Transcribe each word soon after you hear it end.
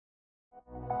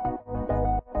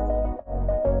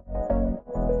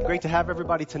Great to have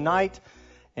everybody tonight,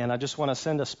 and I just want to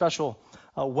send a special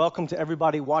welcome to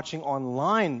everybody watching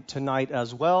online tonight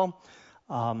as well.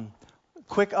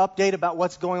 Quick update about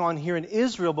what's going on here in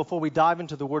Israel before we dive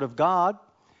into the Word of God.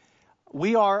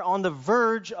 We are on the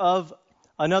verge of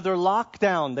another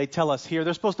lockdown, they tell us here.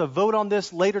 They're supposed to vote on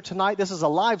this later tonight. This is a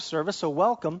live service, so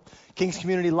welcome. King's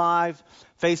Community Live,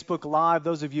 Facebook Live,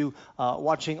 those of you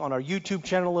watching on our YouTube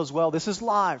channel as well. This is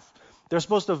live. They're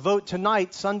supposed to vote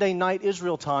tonight, Sunday night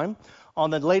Israel time, on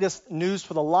the latest news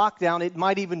for the lockdown. It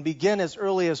might even begin as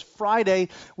early as Friday,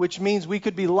 which means we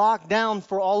could be locked down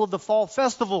for all of the fall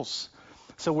festivals.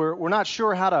 So we're not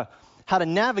sure how to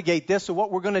navigate this. So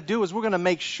what we're going to do is we're going to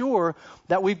make sure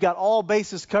that we've got all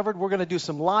bases covered. We're going to do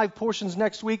some live portions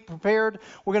next week prepared.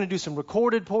 We're going to do some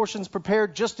recorded portions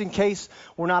prepared just in case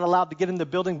we're not allowed to get in the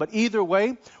building. But either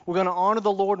way, we're going to honor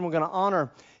the Lord and we're going to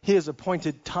honor His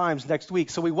appointed times next week.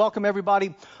 So we welcome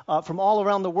everybody from all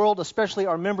around the world, especially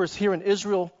our members here in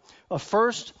Israel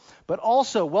first, but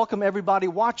also welcome everybody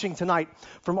watching tonight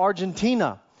from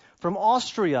Argentina, from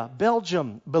Austria,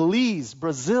 Belgium, Belize,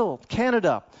 Brazil,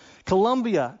 Canada,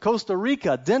 Colombia, Costa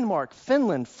Rica, Denmark,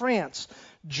 Finland, France,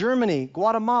 Germany,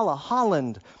 Guatemala,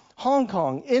 Holland, Hong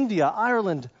Kong, India,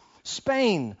 Ireland,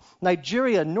 Spain,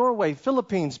 Nigeria, Norway,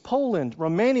 Philippines, Poland,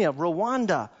 Romania,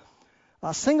 Rwanda,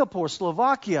 Singapore,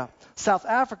 Slovakia, South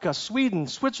Africa, Sweden,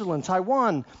 Switzerland,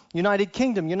 Taiwan, United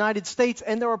Kingdom, United States,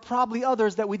 and there are probably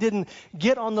others that we didn't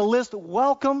get on the list.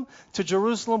 Welcome to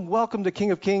Jerusalem. Welcome to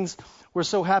King of Kings. We're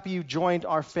so happy you joined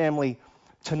our family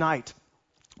tonight.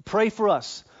 Pray for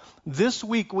us. This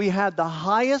week we had the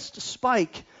highest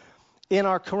spike in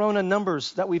our corona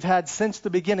numbers that we've had since the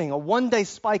beginning, a one-day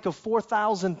spike of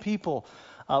 4,000 people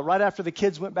right after the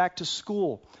kids went back to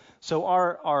school. So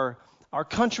our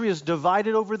country is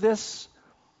divided over this.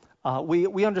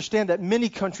 We understand that many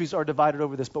countries are divided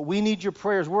over this, but we need your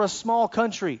prayers. We're a small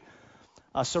country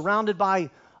surrounded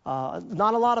by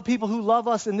not a lot of people who love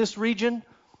us in this region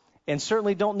and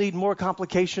certainly don't need more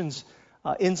complications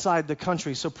inside the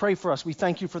country. So pray for us. We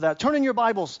thank you for that. Turn in your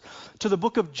Bibles to the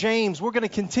book of James. We're going to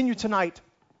continue tonight.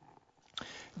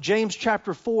 James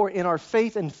chapter 4 in our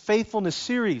Faith and Faithfulness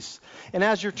series. And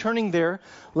as you're turning there,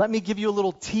 let me give you a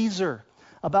little teaser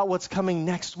about what's coming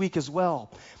next week as well.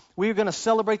 We are going to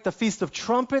celebrate the Feast of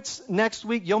Trumpets next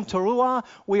week, Yom Teruah.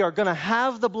 We are going to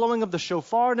have the blowing of the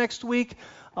shofar next week.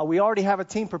 We already have a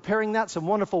team preparing that, some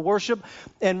wonderful worship.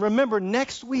 And remember,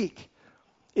 next week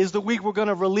is the week we're going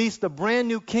to release the brand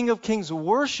new King of Kings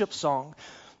worship song,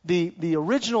 the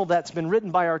original that's been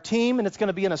written by our team, and it's going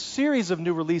to be in a series of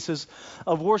new releases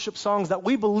of worship songs that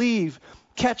we believe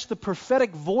catch the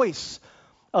prophetic voice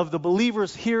of the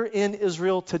believers here in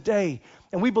Israel today.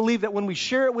 And we believe that when we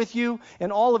share it with you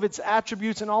and all of its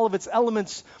attributes and all of its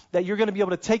elements, that you're going to be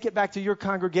able to take it back to your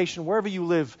congregation wherever you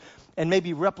live and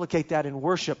maybe replicate that in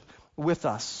worship with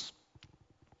us.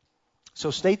 So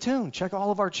stay tuned. Check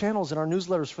all of our channels and our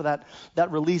newsletters for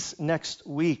that release next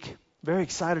week. Very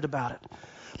excited about it.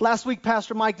 Last week,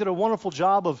 Pastor Mike did a wonderful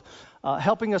job of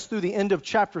helping us through the end of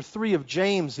chapter 3 of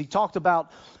James. He talked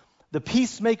about the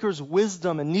peacemaker's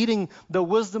wisdom and needing the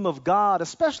wisdom of God,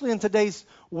 especially in today's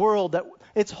world, that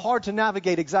it's hard to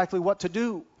navigate exactly what to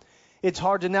do. It's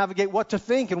hard to navigate what to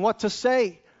think and what to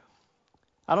say.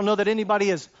 I don't know that anybody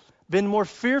has been more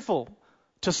fearful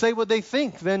to say what they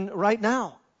think than right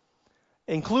now,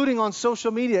 including on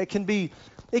social media. It can be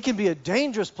a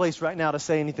dangerous place right now to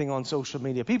say anything on social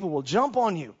media. People will jump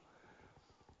on you,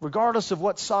 regardless of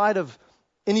what side of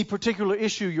any particular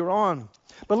issue you're on.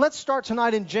 But let's start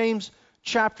tonight in James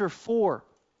chapter 4.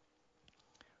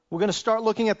 We're going to start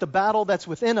looking at the battle that's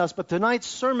within us. But tonight's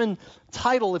sermon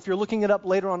title, if you're looking it up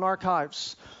later on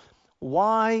archives,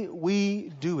 Why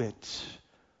We Do It.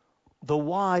 The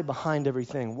why behind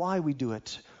everything. Why we do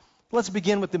it. Let's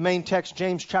begin with the main text,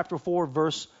 James chapter 4,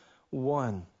 verse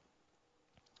 1.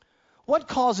 What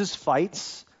causes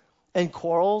fights and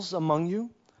quarrels among you?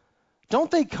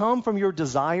 Don't they come from your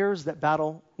desires that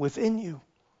battle within you?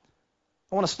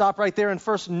 I want to stop right there and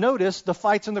first notice the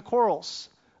fights and the quarrels.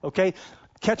 Okay?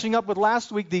 Catching up with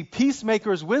last week, the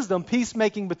peacemaker's wisdom,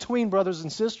 peacemaking between brothers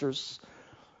and sisters.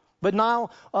 But now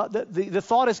the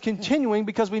thought is continuing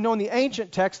because we know in the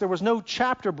ancient text there was no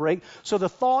chapter break. So the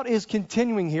thought is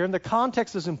continuing here, and the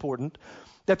context is important,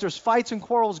 that there's fights and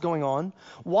quarrels going on.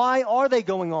 Why are they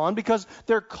going on? Because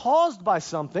they're caused by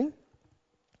something.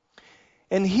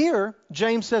 And here,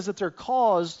 James says that they're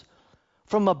caused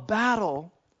from a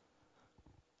battle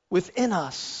within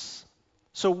us.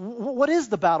 So what is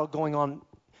the battle going on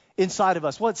inside of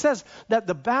us? Well, it says that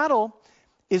the battle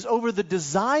is over the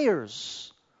desires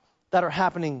that are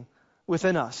happening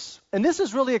within us. And this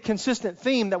is really a consistent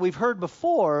theme that we've heard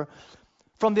before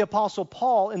from the Apostle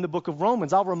Paul in the book of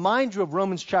Romans. I'll remind you of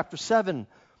Romans chapter 7.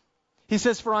 He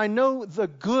says, "For I know the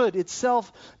good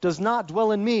itself does not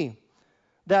dwell in me,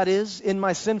 that is, in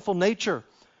my sinful nature.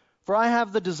 For I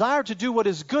have the desire to do what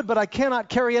is good, but I cannot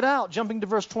carry it out." Jumping to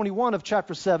verse 21 of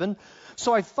chapter 7.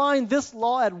 "So I find this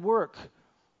law at work.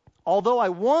 Although I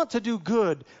want to do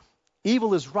good,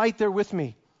 evil is right there with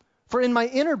me. For in my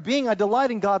inner being I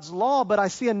delight in God's law, but I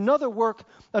see another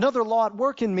law at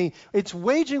work in me. It's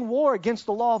waging war against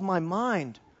the law of my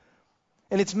mind,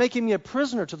 and it's making me a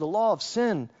prisoner to the law of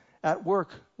sin at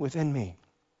work within me."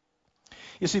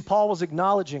 You see, Paul was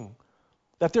acknowledging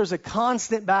that there's a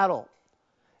constant battle.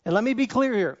 And let me be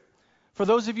clear here. For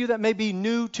those of you that may be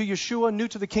new to Yeshua, new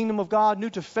to the kingdom of God, new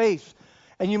to faith,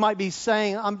 and you might be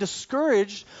saying, "I'm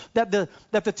discouraged that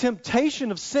the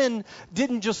temptation of sin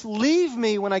didn't just leave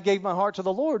me when I gave my heart to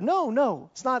the Lord." No.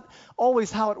 It's not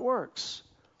always how it works.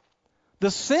 The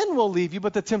sin will leave you,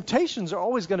 but the temptations are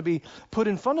always going to be put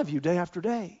in front of you day after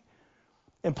day.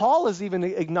 And Paul is even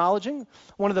acknowledging,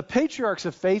 one of the patriarchs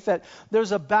of faith, that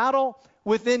there's a battle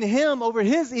within him over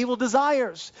his evil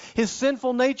desires. His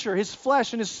sinful nature, his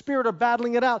flesh, and his spirit are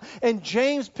battling it out. And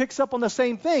James picks up on the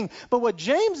same thing. But what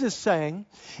James is saying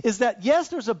is that, yes,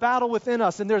 there's a battle within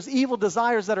us, and there's evil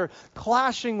desires that are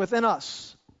clashing within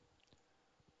us.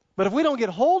 But if we don't get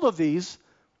hold of these,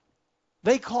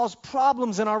 they cause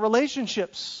problems in our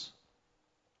relationships.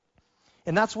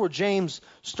 And that's where James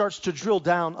starts to drill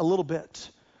down a little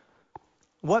bit.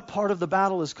 What part of the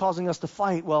battle is causing us to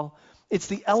fight? Well, it's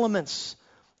the elements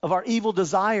of our evil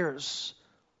desires: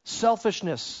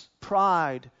 selfishness,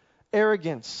 pride,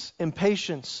 arrogance,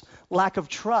 impatience, lack of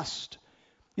trust.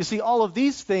 You see, all of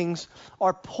these things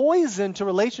are poison to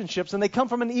relationships, and they come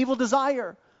from an evil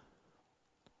desire.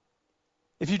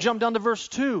 If you jump down to verse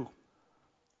 2,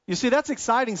 you see, that's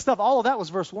exciting stuff. All of that was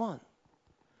verse 1.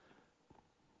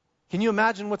 Can you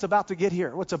imagine what's about to get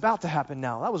here? What's about to happen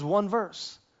now? That was one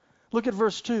verse. Look at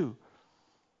verse 2.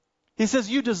 He says,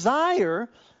 "You desire,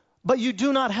 but you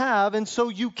do not have, and so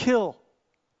you kill."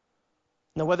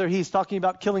 Now, whether he's talking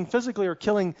about killing physically or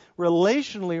killing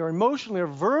relationally or emotionally or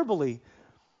verbally,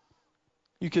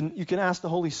 you can ask the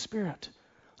Holy Spirit.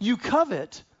 "You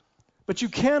covet, but you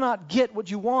cannot get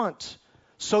what you want.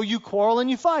 So you quarrel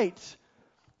and you fight.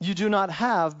 You do not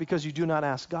have because you do not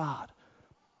ask God."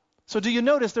 So do you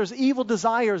notice there's evil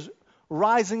desires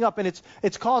rising up, and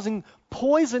it's causing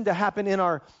poison to happen in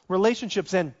our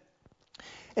relationships, and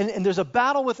there's a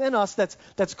battle within us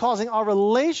that's causing our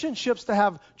relationships to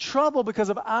have trouble because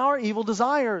of our evil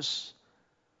desires.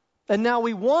 And now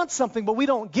we want something, but we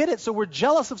don't get it, so we're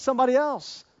jealous of somebody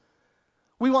else.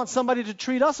 We want somebody to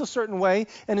treat us a certain way,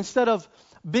 and instead of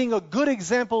being a good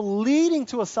example leading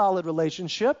to a solid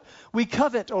relationship, we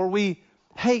covet or we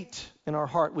hate in our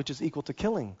heart, which is equal to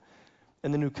killing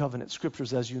in the New Covenant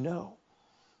scriptures, as you know.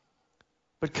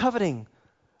 But coveting,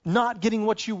 not getting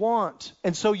what you want,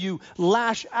 and so you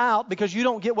lash out because you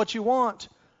don't get what you want.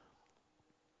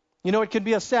 You know, it can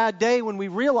be a sad day when we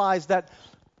realize that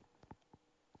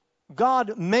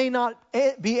God may not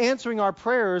be answering our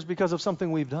prayers because of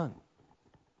something we've done.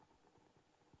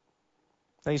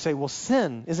 Now you say, "Well,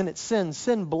 sin, isn't it sin?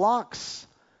 Sin blocks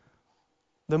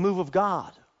the move of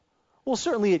God." Well,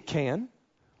 certainly it can.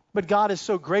 But God is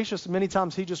so gracious, many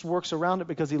times He just works around it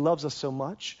because He loves us so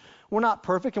much. We're not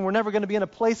perfect, and we're never going to be in a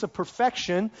place of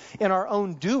perfection in our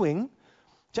own doing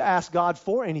to ask God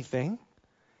for anything.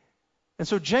 And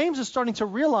so James is starting to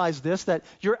realize this, that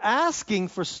you're asking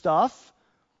for stuff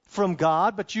from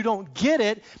God, but you don't get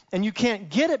it, and you can't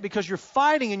get it because you're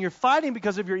fighting, and you're fighting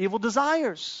because of your evil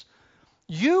desires.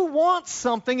 You want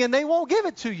something, and they won't give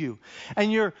it to you.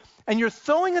 And you're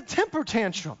throwing a temper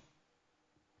tantrum.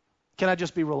 Can I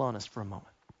just be real honest for a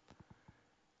moment?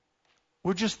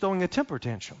 We're just throwing a temper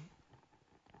tantrum.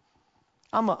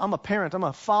 I'm a parent. I'm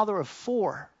a father of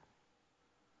 4.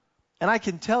 And I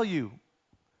can tell you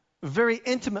very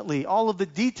intimately all of the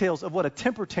details of what a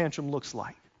temper tantrum looks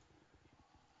like.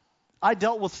 I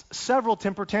dealt with several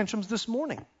temper tantrums this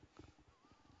morning.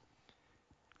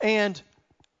 And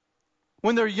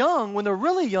when they're young, when they're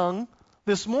really young,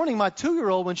 this morning, my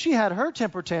 2-year-old, when she had her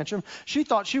temper tantrum, she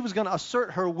thought she was going to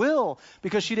assert her will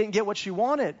because she didn't get what she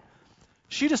wanted.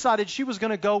 She decided she was going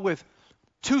to go with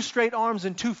 2 straight arms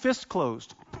and 2 fists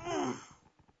closed.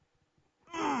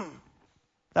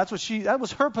 That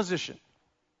was her position.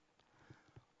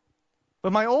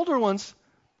 But my older ones,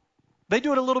 they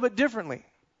do it a little bit differently.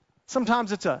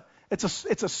 Sometimes it's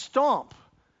a stomp.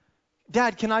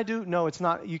 "Dad, can I do?" "No, it's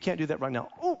not. You can't do that right now."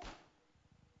 "Oop."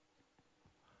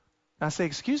 I say,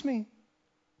 "Excuse me,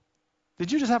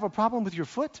 did you just have a problem with your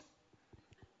foot?"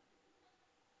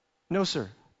 "No, sir."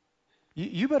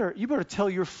 You better tell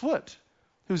your foot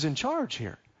who's in charge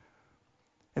here.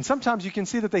 And sometimes you can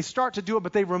see that they start to do it,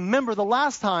 but they remember the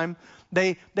last time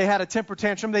they had a temper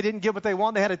tantrum. They didn't get what they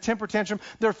want. They had a temper tantrum.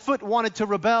 Their foot wanted to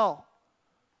rebel.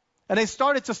 And they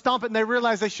started to stomp it, and they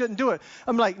realized they shouldn't do it.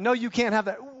 I'm like, no, you can't have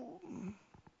that.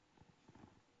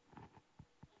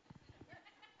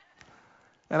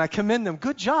 And I commend them.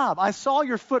 Good job. I saw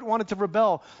your foot wanted to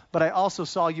rebel, but I also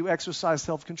saw you exercise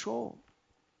self-control.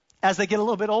 As they get a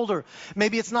little bit older,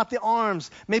 maybe it's not the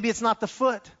arms. Maybe it's not the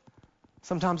foot.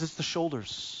 Sometimes it's the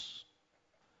shoulders.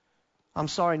 I'm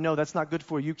sorry, no, that's not good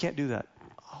for you. You can't do that.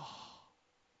 Oh,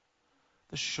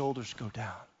 the shoulders go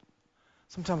down.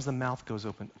 Sometimes the mouth goes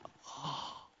open.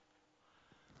 Oh,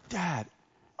 Dad,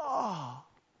 oh,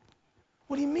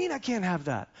 what do you mean I can't have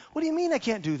that? What do you mean I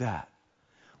can't do that?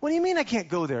 What do you mean I can't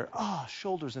go there? Oh,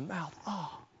 shoulders and mouth.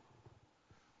 Oh,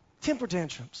 temper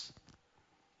tantrums.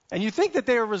 And you think that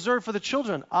they are reserved for the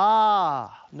children.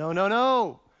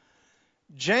 No.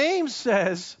 James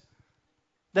says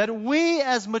that we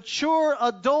as mature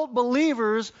adult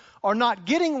believers are not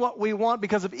getting what we want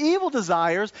because of evil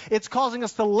desires. It's causing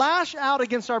us to lash out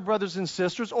against our brothers and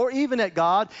sisters or even at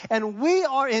God. And we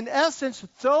are in essence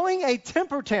throwing a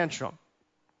temper tantrum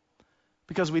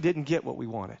because we didn't get what we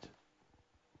wanted.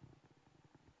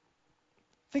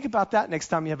 Think about that next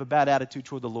time you have a bad attitude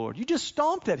toward the Lord. You just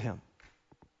stomped at him.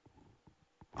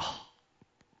 Oh,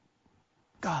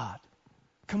 God,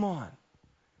 come on.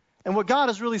 And what God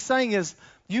is really saying is,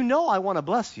 I want to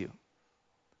bless you.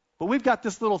 But we've got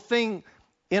this little thing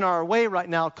in our way right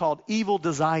now called evil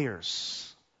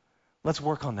desires. Let's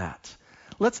work on that.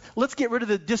 Let's get rid of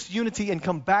the disunity and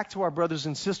come back to our brothers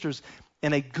and sisters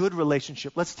in a good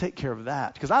relationship. Let's take care of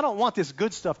that. Because I don't want this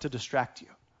good stuff to distract you.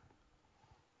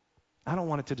 I don't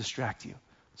want it to distract you.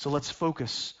 So let's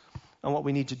focus on what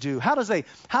we need to do. How does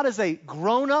a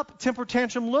grown-up temper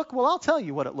tantrum look? Well, I'll tell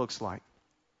you what it looks like.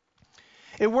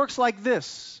 It works like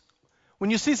this. When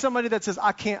you see somebody that says,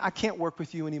 I can't work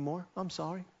with you anymore. I'm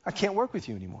sorry. I can't work with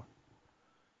you anymore.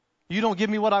 You don't give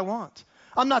me what I want.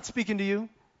 I'm not speaking to you. I'm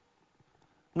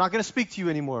not going to speak to you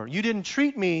anymore. You didn't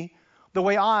treat me the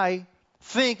way I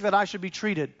think that I should be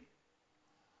treated.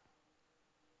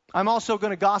 I'm also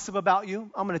going to gossip about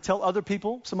you. I'm going to tell other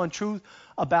people some untruth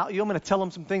about you. I'm going to tell them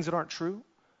some things that aren't true.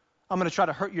 I'm going to try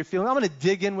to hurt your feelings. I'm going to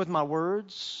dig in with my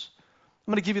words.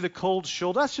 I'm going to give you the cold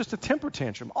shoulder. That's just a temper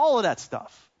tantrum. All of that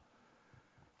stuff.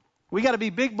 We got to be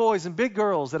big boys and big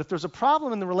girls that if there's a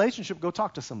problem in the relationship, go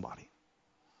talk to somebody.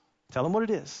 Tell them what it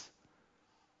is.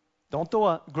 Don't throw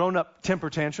a grown-up temper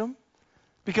tantrum.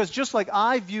 Because just like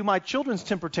I view my children's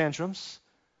temper tantrums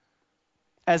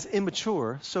as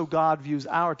immature, so God views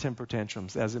our temper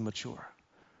tantrums as immature.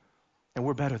 And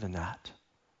we're better than that.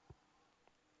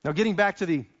 Now, getting back to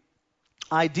the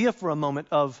idea for a moment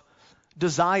of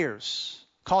desires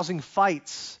causing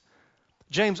fights,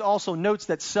 James also notes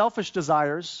that selfish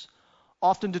desires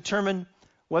often determine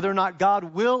whether or not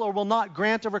God will or will not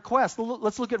grant a request.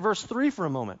 Let's look at verse 3 for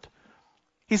a moment.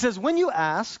 He says, when you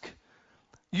ask,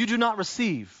 you do not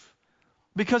receive,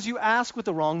 because you ask with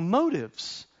the wrong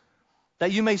motives,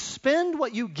 that you may spend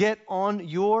what you get on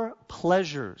your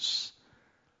pleasures.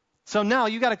 So now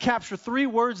you got to capture 3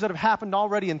 words that have happened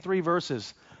already in 3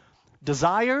 verses.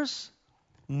 Desires,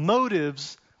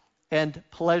 motives, and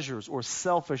pleasures, or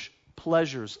selfish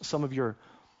pleasures, some of your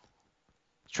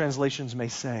translations may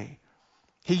say.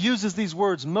 He uses these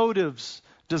words, motives,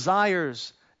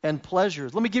 desires, and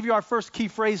pleasures. Let me give you our first key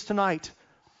phrase tonight.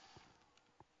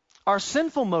 Our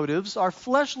sinful motives, our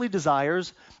fleshly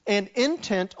desires, and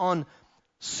intent on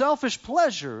selfish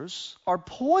pleasures are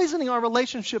poisoning our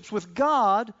relationships with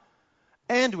God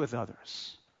and with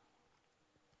others.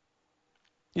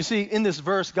 You see, in this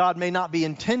verse, God may not be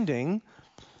intending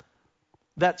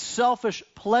that selfish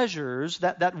pleasures,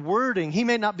 that wording, he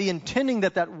may not be intending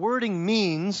that wording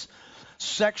means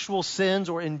sexual sins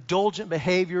or indulgent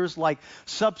behaviors like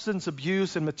substance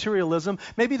abuse and materialism.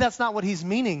 Maybe that's not what he's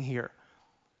meaning here.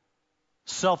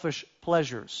 Selfish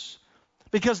pleasures.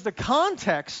 Because the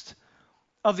context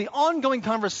of the ongoing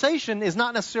conversation is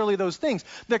not necessarily those things.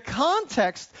 The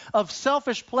context of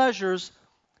selfish pleasures,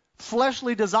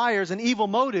 fleshly desires, and evil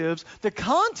motives, the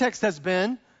context has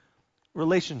been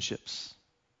relationships.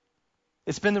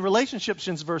 It's been the relationship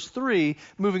since verse 3,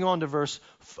 moving on to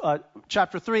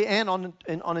chapter 3 and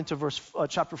on into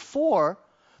chapter 4,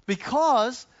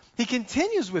 because he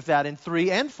continues with that in 3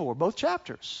 and 4, both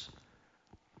chapters.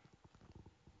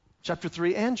 Chapter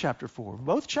 3 and chapter 4.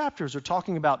 Both chapters are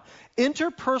talking about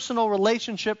interpersonal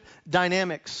relationship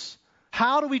dynamics.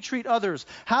 How do we treat others?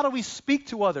 How do we speak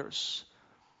to others?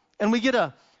 And we get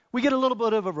a little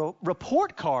bit of a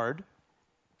report card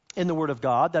in the Word of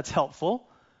God that's helpful.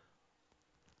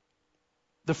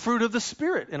 The fruit of the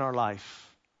Spirit in our life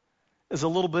is a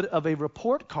little bit of a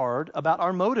report card about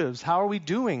our motives. How are we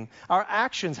doing? Our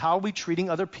actions. How are we treating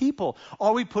other people?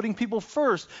 Are we putting people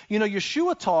first? You know,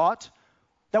 Yeshua taught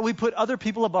that we put other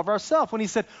people above ourselves. When he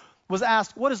was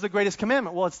asked, what is the greatest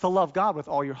commandment? Well, it's to love God with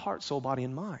all your heart, soul, body,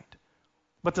 and mind.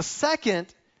 But the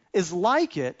second is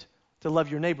like it, to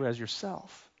love your neighbor as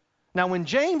yourself. Now, when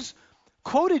James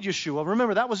quoted Yeshua,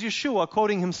 remember that was Yeshua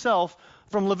quoting himself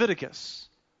from Leviticus.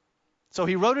 So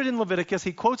he wrote it in Leviticus,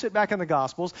 he quotes it back in the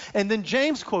Gospels, and then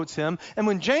James quotes him. And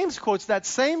when James quotes that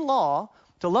same law,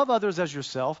 to love others as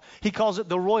yourself, he calls it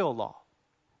the royal law.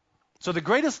 So the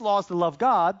greatest law is to love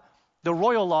God. The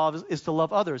royal law is to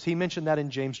love others. He mentioned that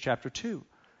in James chapter 2.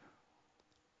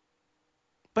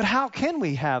 But how can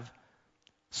we have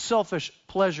selfish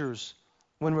pleasures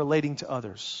when relating to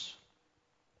others?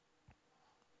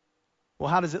 Well,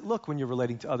 how does it look when you're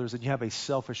relating to others and you have a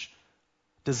selfish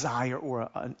desire or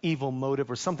an evil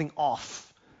motive or something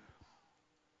off?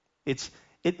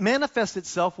 It manifests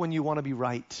itself when you want to be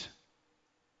right.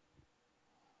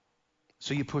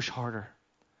 So you push harder.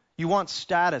 You want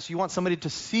status. You want somebody to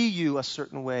see you a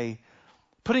certain way.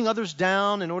 Putting others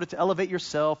down in order to elevate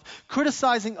yourself.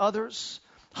 Criticizing others.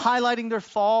 Highlighting their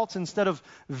faults instead of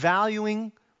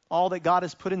valuing all that God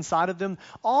has put inside of them.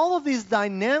 All of these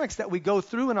dynamics that we go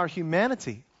through in our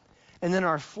humanity and in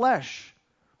our flesh,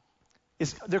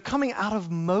 they're coming out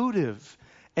of motive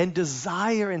and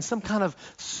desire and some kind of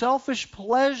selfish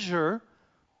pleasure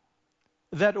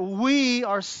that we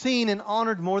are seen and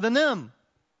honored more than them.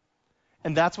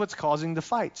 And that's what's causing the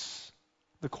fights,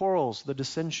 the quarrels, the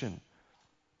dissension.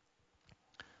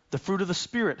 The fruit of the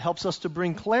Spirit helps us to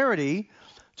bring clarity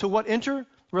to what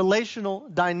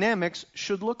interrelational dynamics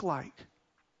should look like.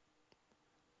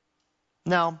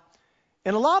 Now,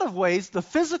 in a lot of ways, the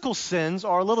physical sins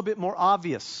are a little bit more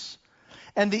obvious.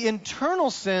 And the internal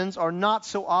sins are not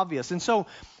so obvious. And so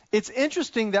it's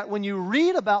interesting that when you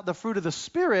read about the fruit of the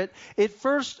Spirit, it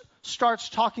first starts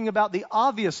talking about the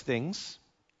obvious things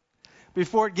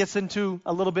before it gets into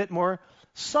a little bit more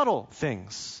subtle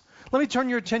things. Let me turn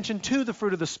your attention to the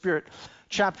fruit of the Spirit,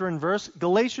 chapter and verse,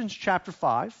 Galatians chapter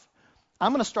 5.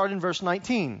 I'm going to start in verse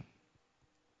 19.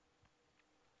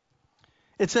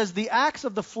 It says, the acts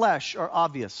of the flesh are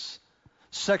obvious.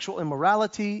 Sexual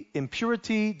immorality,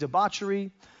 impurity,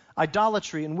 debauchery,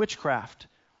 idolatry, and witchcraft,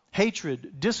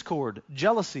 hatred, discord,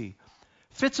 jealousy,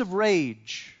 fits of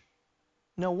rage.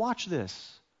 Now watch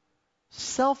this.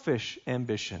 Selfish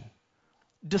ambition,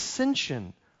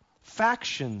 dissension,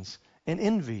 factions, and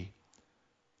envy,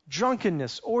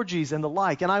 drunkenness, orgies, and the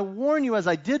like. And I warn you, as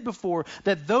I did before,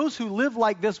 that those who live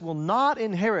like this will not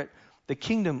inherit the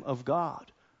kingdom of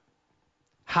God.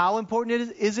 How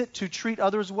important is it to treat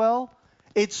others well?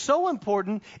 It's so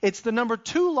important. It's the number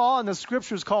 2 law in the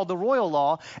scriptures called the royal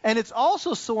law. And it's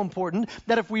also so important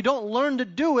that if we don't learn to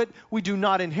do it, we do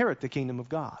not inherit the kingdom of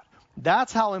God.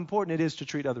 That's how important it is to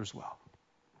treat others well.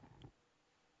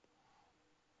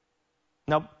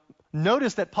 Now,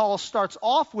 notice that Paul starts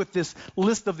off with this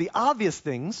list of the obvious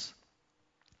things,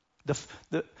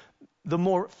 the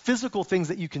more physical things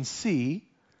that you can see,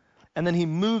 and then he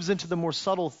moves into the more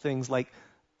subtle things like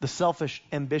the selfish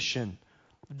ambition,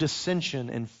 dissension,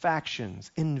 and factions,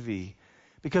 envy,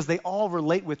 because they all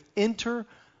relate with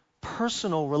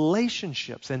interpersonal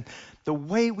relationships and the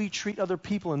way we treat other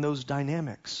people in those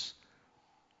dynamics.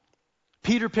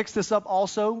 Peter picks this up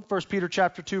also, 1 Peter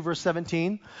chapter 2, verse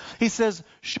 17. He says,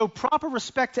 show proper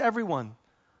respect to everyone.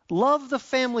 Love the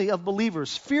family of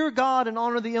believers. Fear God and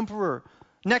honor the emperor.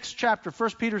 Next chapter,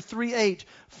 1 Peter 3:8.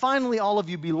 Finally, all of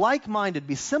you, be like-minded,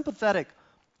 be sympathetic,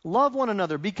 love one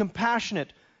another, be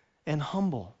compassionate and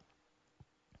humble.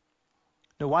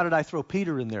 Now, why did I throw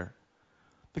Peter in there?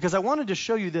 Because I wanted to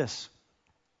show you this.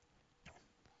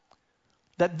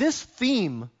 That this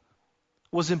theme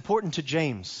was important to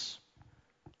James.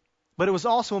 But it was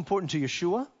also important to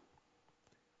Yeshua,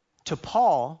 to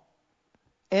Paul,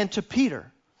 and to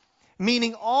Peter.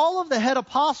 Meaning all of the head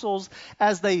apostles,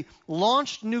 as they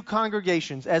launched new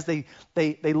congregations, as they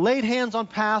laid hands on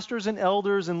pastors and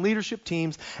elders and leadership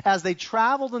teams, as they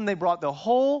traveled and they brought the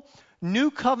whole new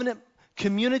covenant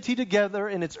community together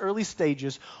in its early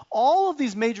stages, all of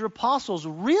these major apostles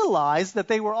realized that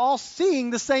they were all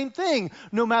seeing the same thing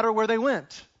no matter where they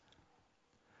went.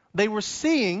 They were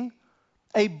seeing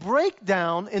a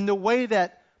breakdown in the way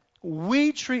that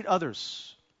we treat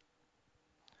others.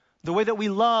 The way that we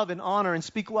love and honor and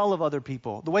speak well of other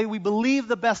people. The way we believe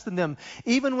the best in them.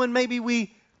 Even when maybe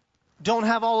we don't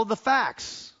have all of the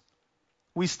facts,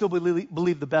 we still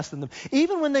believe the best in them.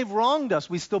 Even when they've wronged us,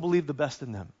 we still believe the best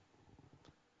in them.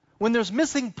 when there's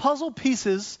missing puzzle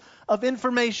pieces of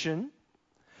information,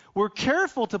 we're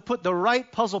careful to put the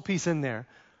right puzzle piece in there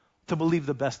to believe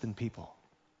the best in people.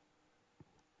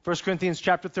 1 Corinthians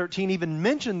chapter 13 even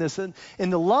mentioned this in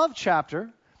the love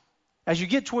chapter. As you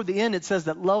get toward the end, it says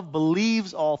that love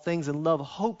believes all things and love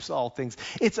hopes all things.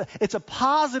 It's a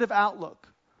positive outlook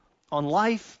on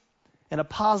life and a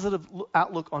positive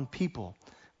outlook on people.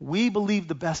 We believe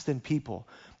the best in people.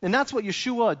 And that's what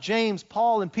Yeshua, James,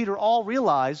 Paul, and Peter all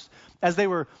realized as they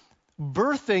were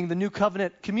birthing the new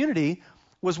covenant community,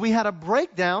 was we had a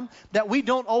breakdown that we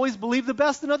don't always believe the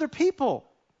best in other people.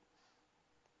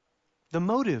 The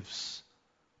motives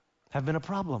have been a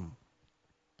problem.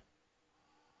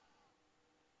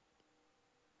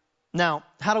 Now,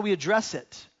 how do we address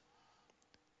it?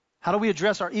 How do we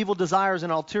address our evil desires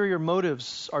and ulterior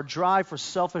motives, our drive for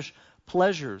selfish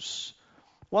pleasures?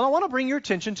 Well, I want to bring your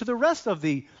attention to the rest of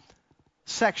the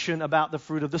section about the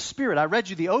fruit of the Spirit. I read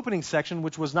you the opening section,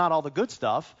 which was not all the good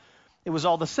stuff. It was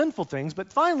all the sinful things.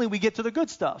 But finally, we get to the good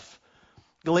stuff.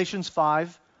 Galatians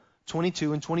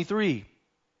 5:22 and 23.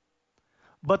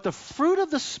 But the fruit of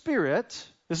the Spirit,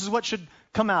 this is what should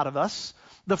come out of us.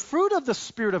 The fruit of the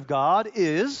Spirit of God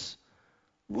is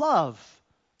love,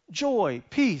 joy,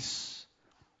 peace,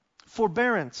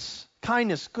 forbearance,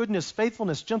 kindness, goodness,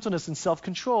 faithfulness, gentleness, and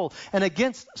self-control. And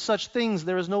against such things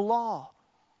there is no law.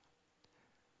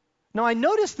 Now, I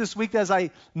noticed this week as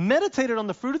I meditated on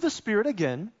the fruit of the Spirit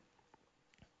again,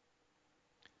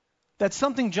 that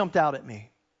something jumped out at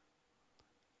me.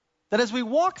 That as we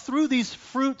walk through these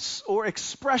fruits or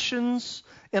expressions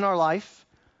in our life,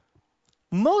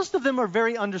 most of them are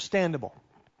very understandable.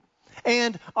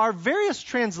 And our various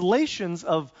translations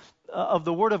of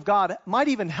the Word of God might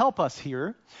even help us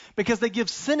here because they give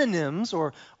synonyms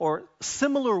or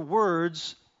similar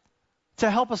words to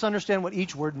help us understand what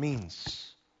each word means.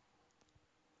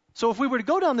 So if we were to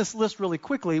go down this list really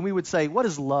quickly, we would say, what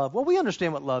is love? Well, we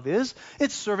understand what love is.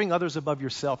 It's serving others above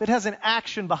yourself. It has an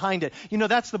action behind it. You know,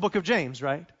 that's the book of James,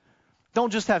 right?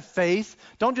 Don't just have faith.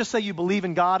 Don't just say you believe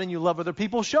in God and you love other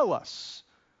people. Show us.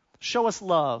 Show us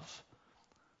love.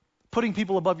 Putting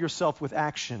people above yourself with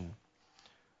action.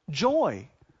 Joy.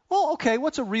 Well, okay,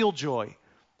 what's a real joy?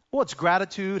 Well, it's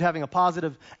gratitude, having a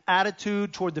positive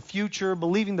attitude toward the future,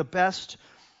 believing the best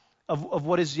of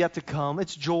what is yet to come.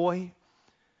 It's joy.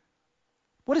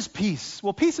 What is peace?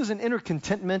 Well, peace is an inner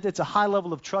contentment. It's a high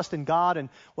level of trust in God and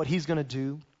what He's going to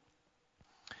do.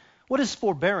 What is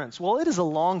forbearance? Well, it is a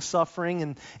long-suffering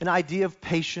and an idea of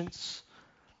patience.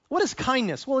 What is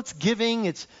kindness? Well, it's giving,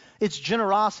 it's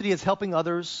generosity, it's helping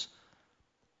others.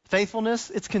 Faithfulness,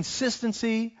 it's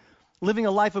consistency, living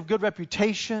a life of good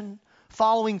reputation,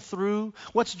 following through.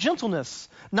 What's gentleness?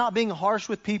 Not being harsh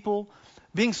with people,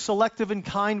 being selective and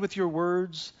kind with your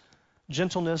words.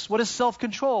 Gentleness. What is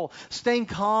self-control? Staying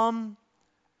calm,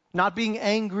 not being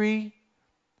angry.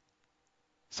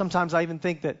 Sometimes I even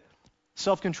think that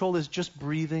self-control is just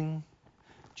breathing.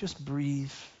 Just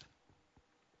breathe.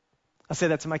 I say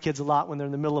that to my kids a lot when they're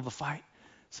in the middle of a fight.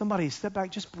 Somebody step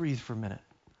back, just breathe for a minute.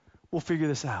 We'll figure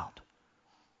this out.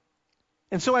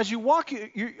 And so as you walk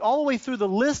you're all the way through the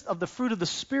list of the fruit of the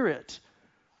Spirit,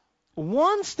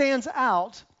 one stands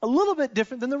out a little bit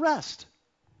different than the rest.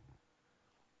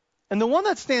 And the one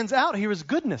that stands out here is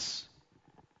goodness.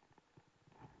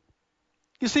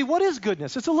 You see, what is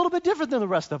goodness? It's a little bit different than the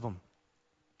rest of them.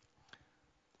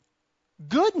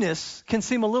 Goodness can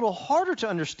seem a little harder to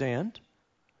understand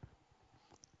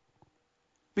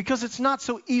because it's not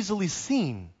so easily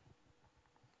seen.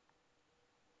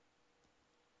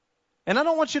 And I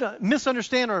don't want you to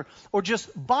misunderstand or just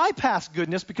bypass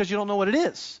goodness because you don't know what it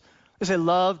is. They say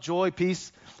love, joy,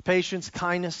 peace, patience,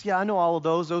 kindness. Yeah, I know all of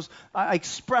those. I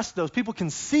express those. People can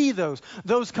see those.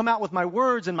 Those come out with my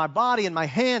words and my body and my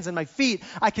hands and my feet.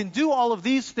 I can do all of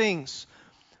these things.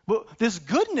 But this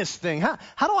goodness thing,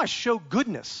 how do I show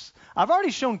goodness? I've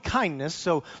already shown kindness,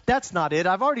 so that's not it.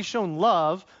 I've already shown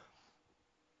love.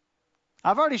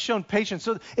 I've already shown patience.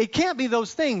 So it can't be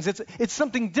those things. It's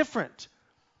something different.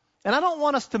 And I don't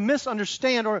want us to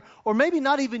misunderstand or maybe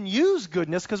not even use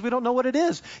goodness because we don't know what it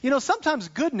is. You know, sometimes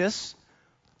goodness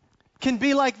can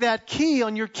be like that key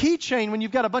on your keychain when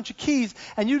you've got a bunch of keys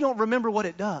and you don't remember what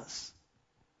it does.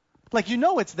 Like you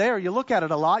know it's there. You look at it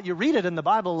a lot. You read it in the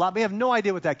Bible a lot, but you have no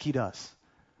idea what that key does.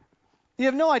 You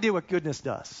have no idea what goodness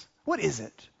does. What is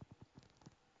it?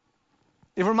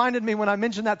 It reminded me when I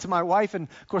mentioned that to my wife, and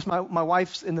of course my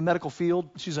wife's in the medical field.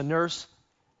 She's a nurse.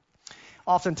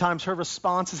 Oftentimes her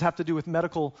responses have to do with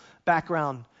medical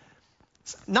background.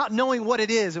 Not knowing what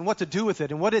it is and what to do with it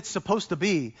and what it's supposed to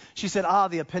be. She said,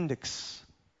 the appendix.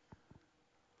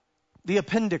 The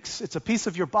appendix, it's a piece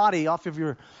of your body off of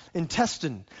your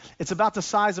intestine. It's about the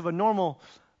size of a normal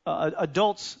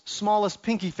adult's smallest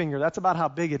pinky finger. That's about how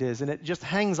big it is. And it just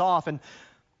hangs off. And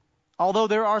although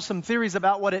there are some theories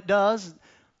about what it does,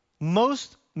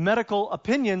 most medical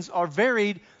opinions are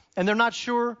varied and they're not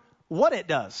sure what it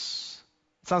does.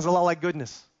 It sounds a lot like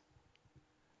goodness.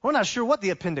 We're not sure what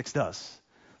the appendix does.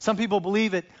 Some people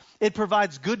believe it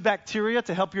provides good bacteria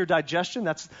to help your digestion.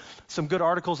 That's some good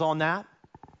articles on that.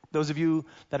 Those of you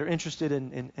that are interested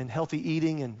in healthy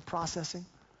eating and processing.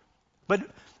 But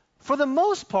for the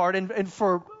most part, and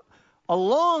for a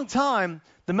long time,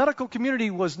 the medical community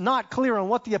was not clear on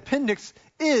what the appendix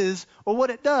is or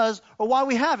what it does or why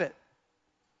we have it.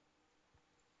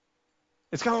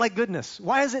 It's kind of like goodness.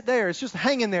 Why is it there? It's just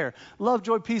hanging there. Love,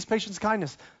 joy, peace, patience,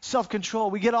 kindness, self-control.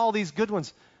 We get all these good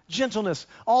ones. Gentleness,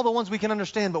 all the ones we can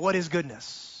understand. But what is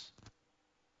goodness?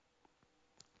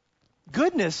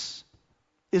 Goodness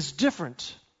is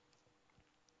different.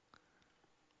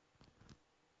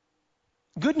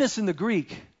 Goodness in the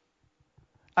Greek,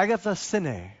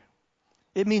 agathosene,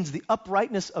 it means the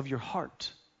uprightness of your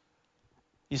heart.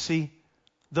 You see,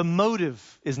 the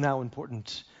motive is now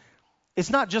important. It's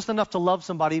not just enough to love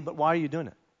somebody, but why are you doing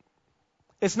it?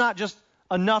 It's not just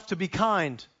enough to be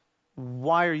kind.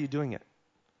 Why are you doing it?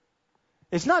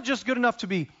 It's not just good enough to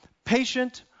be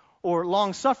patient or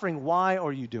long-suffering. Why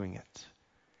are you doing it?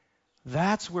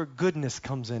 That's where goodness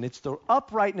comes in. It's the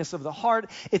uprightness of the heart.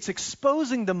 It's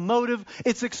exposing the motive.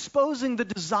 It's exposing the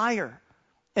desire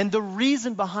and the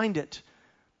reason behind it.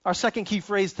 Our second key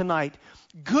phrase tonight,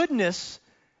 goodness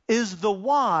is the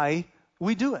why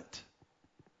we do it.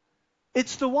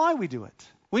 It's the why we do it.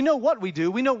 We know what we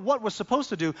do. We know what we're supposed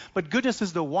to do, but goodness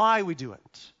is the why we do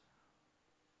it.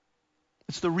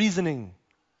 It's the reasoning,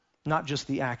 not just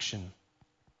the action.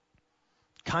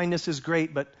 Kindness is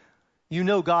great, but you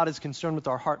know God is concerned with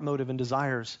our heart motive and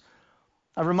desires.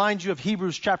 I remind you of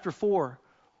Hebrews chapter 4,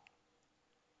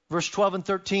 verse 12 and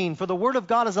 13. For the word of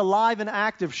God is alive and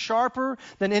active, sharper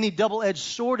than any double-edged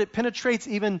sword. It penetrates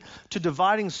even to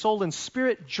dividing soul and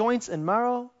spirit, joints and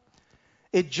marrow.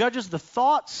 It judges the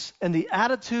thoughts and the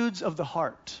attitudes of the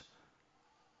heart.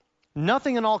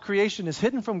 Nothing in all creation is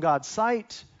hidden from God's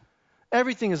sight.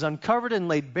 Everything is uncovered and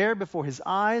laid bare before his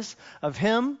eyes of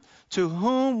him to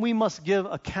whom we must give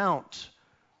account.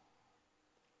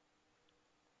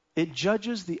 It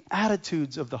judges the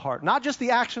attitudes of the heart, not just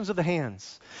the actions of the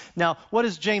hands. Now, what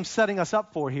is James setting us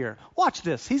up for here? Watch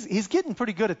this. He's getting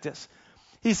pretty good at this.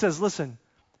 He says, listen,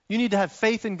 you need to have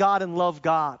faith in God and love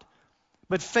God.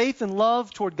 But faith and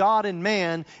love toward God and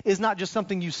man is not just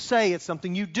something you say, it's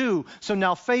something you do. So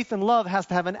now faith and love has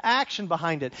to have an action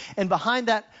behind it. And behind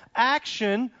that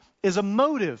action is a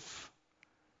motive.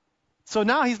 So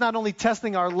now he's not only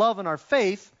testing our love and our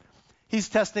faith, he's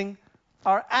testing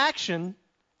our action,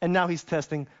 and now he's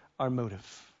testing our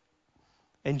motive.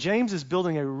 And James is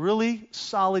building a really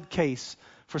solid case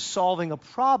for solving a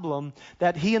problem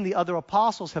that he and the other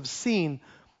apostles have seen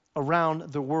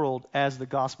around the world as the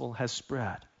gospel has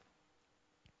spread.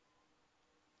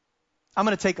 I'm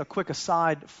going to take a quick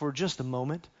aside for just a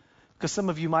moment, because some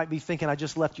of you might be thinking I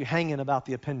just left you hanging about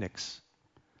the appendix.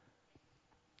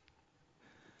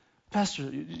 Pastor,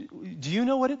 do you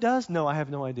know what it does? No, I have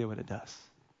no idea what it does.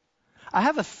 I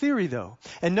have a theory, though.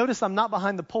 And notice I'm not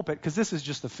behind the pulpit, because this is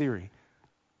just a theory.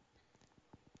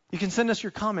 You can send us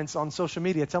your comments on social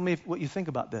media. Tell me what you think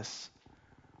about this.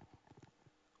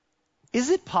 Is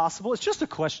it possible? It's just a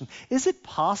question. Is it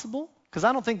possible? Because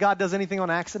I don't think God does anything on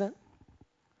accident.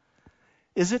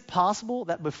 Is it possible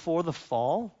that before the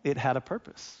fall, it had a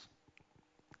purpose?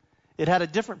 It had a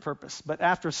different purpose. But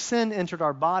after sin entered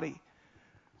our body,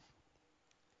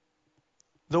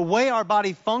 the way our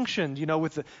body functioned,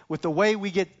 with the way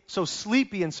we get so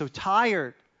sleepy and so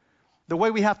tired, the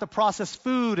way we have to process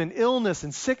food and illness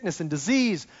and sickness and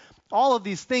disease, all of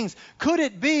these things. Could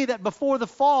it be that before the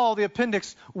fall, the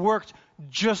appendix worked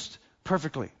just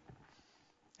perfectly?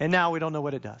 And now we don't know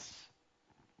what it does.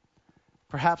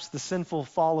 Perhaps the sinful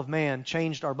fall of man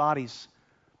changed our bodies,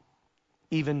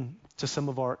 even to some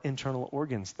of our internal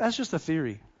organs. That's just a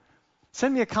theory.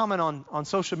 Send me a comment on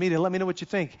social media. Let me know what you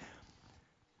think.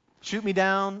 Shoot me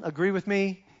down. Agree with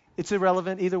me. It's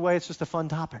irrelevant. Either way, it's just a fun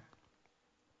topic.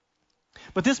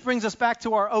 But this brings us back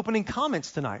to our opening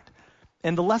comments tonight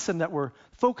and the lesson that we're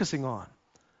focusing on.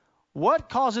 What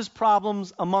causes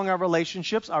problems among our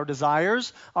relationships, our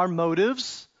desires, our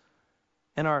motives,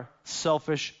 and our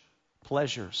selfish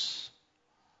pleasures?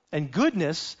 And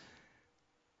goodness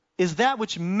is that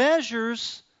which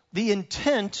measures the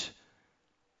intent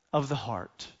of the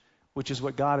heart, which is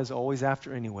what God is always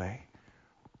after anyway.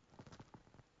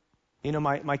 You know,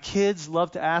 my kids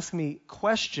love to ask me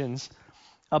questions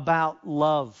about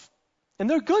love. And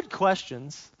they're good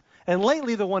questions. And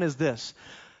lately the one is this.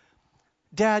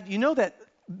 Dad, you know that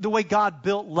the way God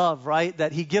built love, right?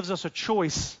 That he gives us a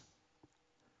choice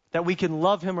that we can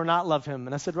love him or not love him.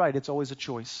 And I said, right, it's always a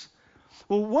choice.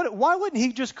 Well, why wouldn't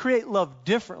he just create love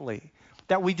differently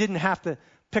that we didn't have to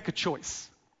pick a choice?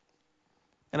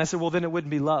 And I said, well, then it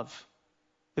wouldn't be love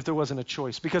if there wasn't a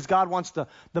choice. Because God wants the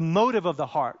motive of the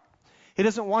heart. He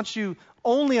doesn't want you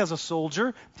only as a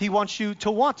soldier. He wants you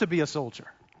to want to be a soldier.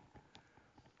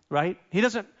 Right? He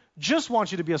doesn't just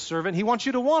want you to be a servant. He wants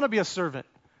you to want to be a servant.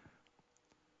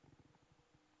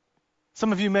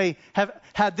 Some of you may have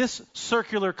had this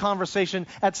circular conversation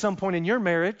at some point in your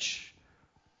marriage.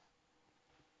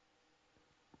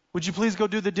 Would you please go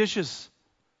do the dishes?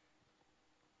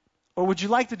 Or would you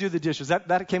like to do the dishes?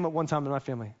 That came up one time in my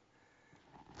family.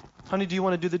 Honey, do you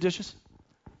want to do the dishes?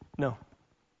 No.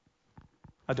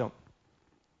 I don't.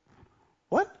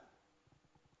 What?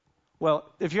 Well,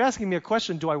 if you're asking me a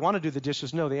question, do I want to do the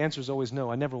dishes? No, the answer is always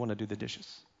no. I never want to do the dishes.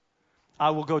 I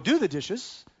will go do the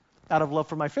dishes out of love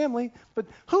for my family, but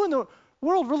who in the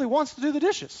world really wants to do the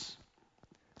dishes?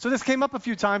 So this came up a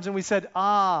few times, and we said,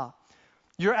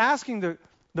 you're asking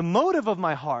the motive of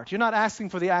my heart. You're not asking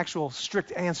for the actual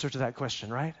strict answer to that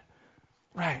question, right?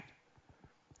 Right.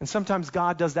 And sometimes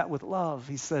God does that with love.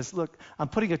 He says, look, I'm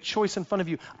putting a choice in front of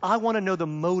you. I want to know the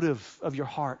motive of your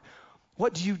heart.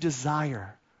 What do you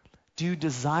desire? Do you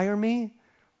desire me?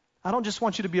 I don't just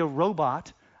want you to be a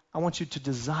robot. I want you to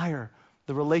desire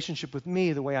the relationship with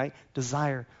me the way I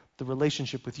desire the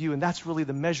relationship with you. And that's really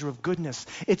the measure of goodness.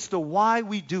 It's the why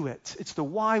we do it. It's the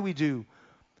why we do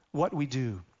what we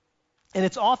do. And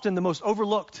it's often the most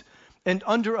overlooked and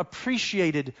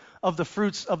underappreciated of the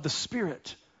fruits of the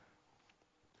Spirit.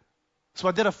 So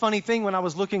I did a funny thing when I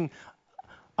was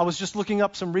just looking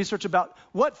up some research about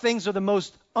what things are the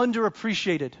most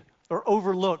underappreciated or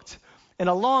overlooked. And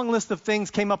a long list of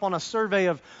things came up on a survey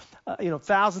of,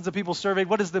 thousands of people surveyed.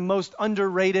 What is the most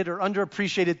underrated or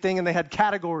underappreciated thing? And they had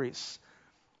categories.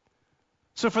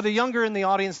 So for the younger in the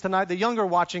audience tonight, the younger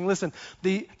watching, listen,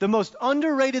 the most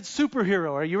underrated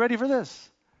superhero, are you ready for this?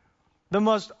 The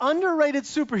most underrated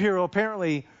superhero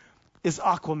apparently is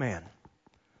Aquaman.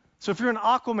 So if you're an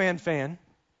Aquaman fan,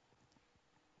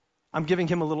 I'm giving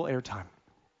him a little airtime.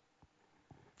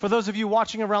 For those of you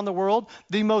watching around the world,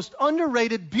 the most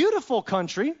underrated, beautiful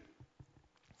country,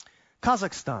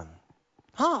 Kazakhstan.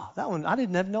 That one, I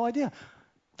didn't have no idea.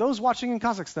 Those watching in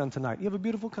Kazakhstan tonight, you have a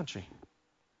beautiful country.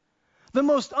 The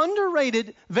most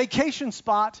underrated vacation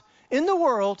spot in the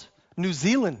world, New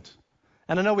Zealand.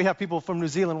 And I know we have people from New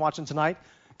Zealand watching tonight.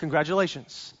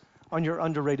 Congratulations on your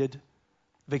underrated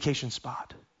vacation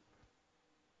spot.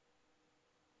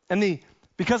 And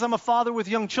because I'm a father with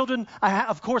young children, I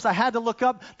had to look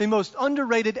up the most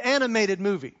underrated animated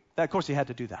movie. Of course, he had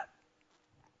to do that.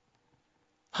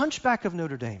 Hunchback of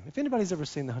Notre Dame. If anybody's ever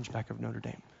seen The Hunchback of Notre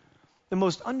Dame, the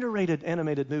most underrated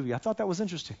animated movie. I thought that was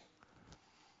interesting.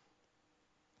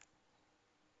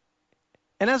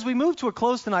 And as we move to a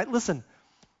close tonight, listen,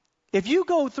 if you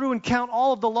go through and count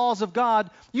all of the laws of God,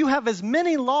 you have as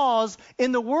many laws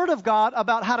in the Word of God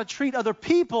about how to treat other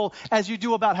people as you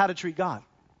do about how to treat God.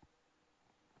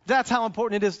 That's how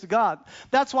important it is to God.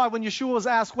 That's why when Yeshua was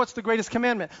asked, what's the greatest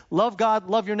commandment? Love God,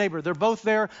 love your neighbor. They're both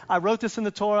there. I wrote this in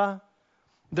the Torah.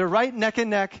 They're right neck and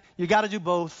neck. You got to do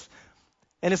both.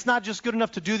 And it's not just good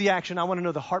enough to do the action. I want to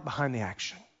know the heart behind the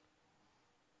action.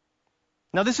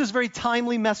 Now, this is a very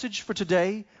timely message for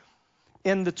today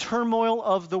in the turmoil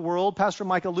of the world. Pastor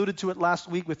Mike alluded to it last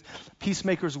week with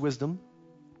Peacemaker's Wisdom.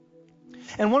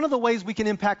 And one of the ways we can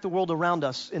impact the world around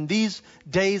us in these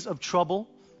days of trouble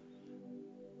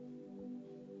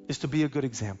is to be a good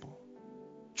example.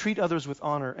 Treat others with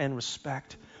honor and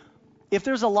respect. If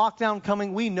there's a lockdown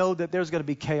coming, we know that there's going to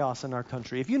be chaos in our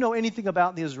country. If you know anything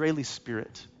about the Israeli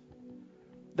spirit,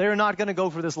 they're not going to go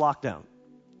for this lockdown.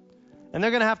 And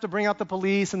they're going to have to bring out the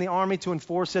police and the army to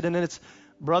enforce it, and then it's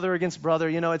brother against brother.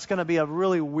 It's going to be a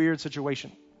really weird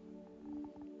situation.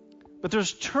 But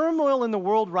there's turmoil in the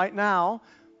world right now,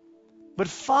 but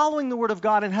following the Word of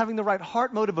God and having the right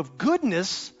heart motive of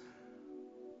goodness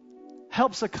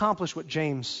helps accomplish what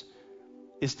James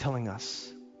is telling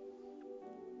us.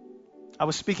 I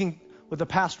was speaking with a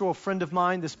pastoral friend of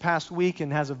mine this past week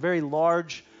and has a very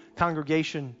large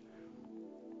congregation.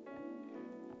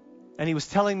 And he was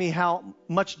telling me how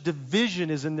much division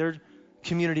is in their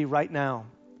community right now.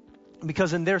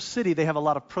 Because in their city, they have a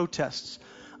lot of protests,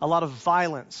 a lot of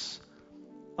violence,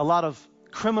 a lot of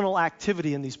criminal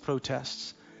activity in these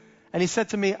protests. And he said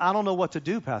to me, I don't know what to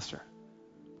do, Pastor.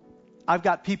 I've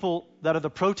got people that are the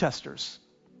protesters.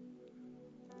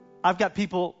 I've got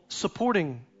people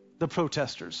supporting the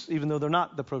protesters, even though they're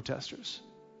not the protesters.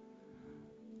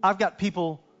 I've got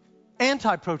people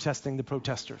anti-protesting the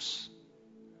protesters.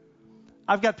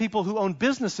 I've got people who own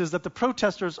businesses that the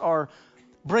protesters are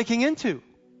breaking into.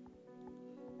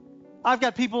 I've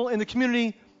got people in the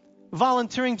community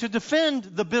volunteering to defend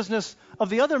the business of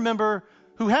the other member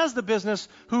who has the business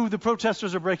who the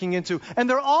protesters are breaking into. And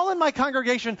they're all in my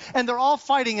congregation, and they're all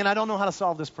fighting, and I don't know how to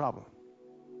solve this problem.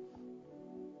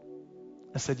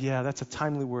 I said, yeah, that's a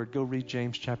timely word. Go read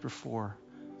James chapter 4.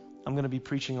 I'm going to be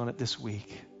preaching on it this week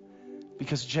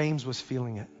because James was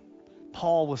feeling it.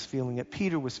 Paul was feeling it.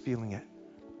 Peter was feeling it.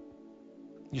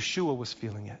 Yeshua was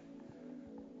feeling it.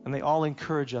 And they all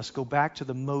encourage us, go back to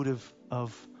the motive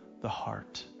of the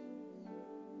heart.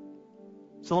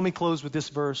 So let me close with this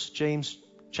verse, James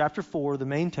chapter 4, the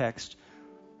main text,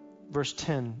 verse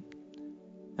 10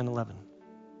 and 11.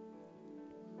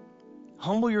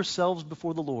 Humble yourselves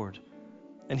before the Lord,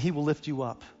 and he will lift you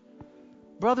up.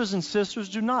 Brothers and sisters,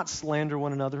 do not slander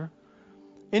one another.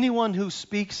 Anyone who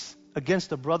speaks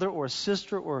against a brother or a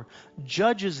sister or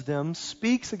judges them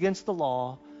speaks against the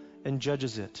law and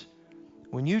judges it.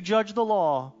 When you judge the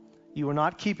law, you are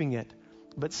not keeping it,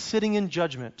 but sitting in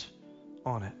judgment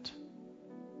on it.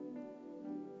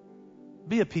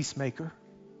 Be a peacemaker.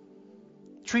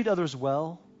 Treat others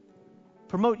well.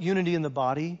 Promote unity in the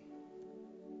body.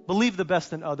 Believe the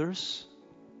best in others.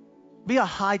 Be a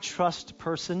high trust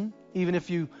person, even if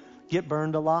you get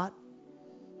burned a lot.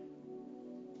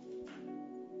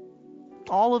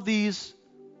 All of these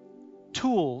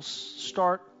tools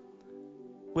start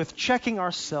with checking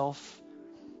ourselves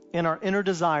and our inner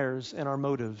desires and our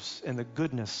motives and the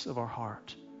goodness of our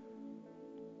heart.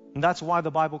 And that's why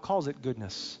the Bible calls it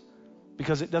goodness,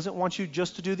 because it doesn't want you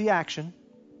just to do the action.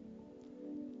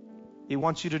 It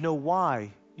wants you to know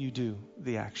why you do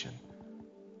the action.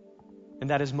 And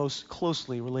that is most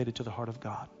closely related to the heart of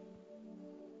God.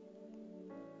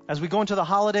 As we go into the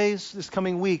holidays this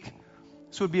coming week,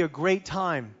 this would be a great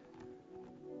time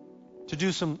to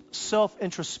do some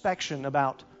self-introspection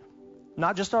about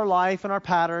not just our life and our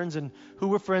patterns and who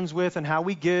we're friends with and how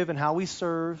we give and how we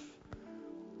serve,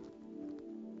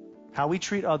 how we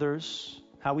treat others,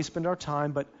 how we spend our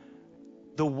time, but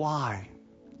the why.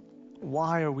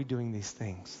 Why are we doing these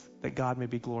things? That God may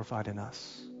be glorified in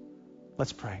us.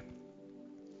 Let's pray.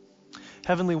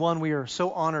 Heavenly One, we are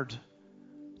so honored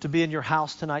to be in your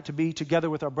house tonight, to be together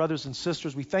with our brothers and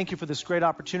sisters. We thank you for this great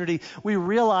opportunity. We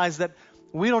realize that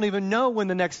we don't even know when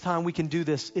the next time we can do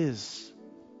this is.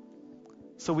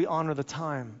 So we honor the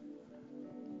time.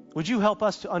 Would you help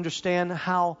us to understand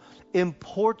how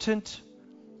important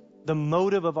the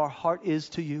motive of our heart is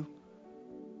to you?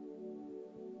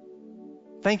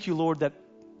 Thank you, Lord, that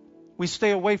we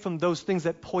stay away from those things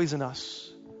that poison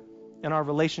us in our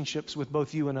relationships with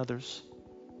both you and others.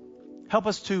 Help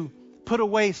us to put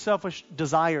away selfish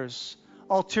desires,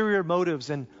 ulterior motives,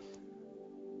 and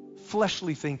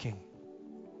fleshly thinking.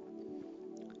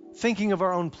 Thinking of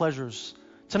our own pleasures.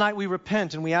 Tonight we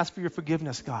repent and we ask for your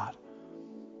forgiveness, God.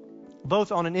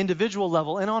 Both on an individual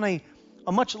level and on a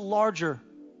much larger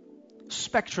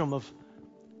spectrum of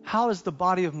how is the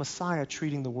body of Messiah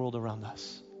treating the world around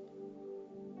us.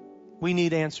 We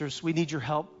need answers. We need your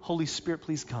help. Holy Spirit,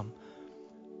 please come.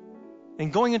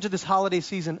 And going into this holiday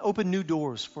season, open new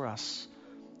doors for us.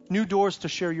 New doors to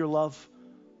share your love,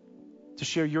 to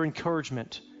share your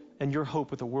encouragement and your hope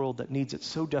with a world that needs it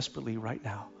so desperately right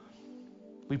now.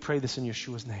 We pray this in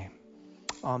Yeshua's name.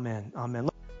 Amen. Amen.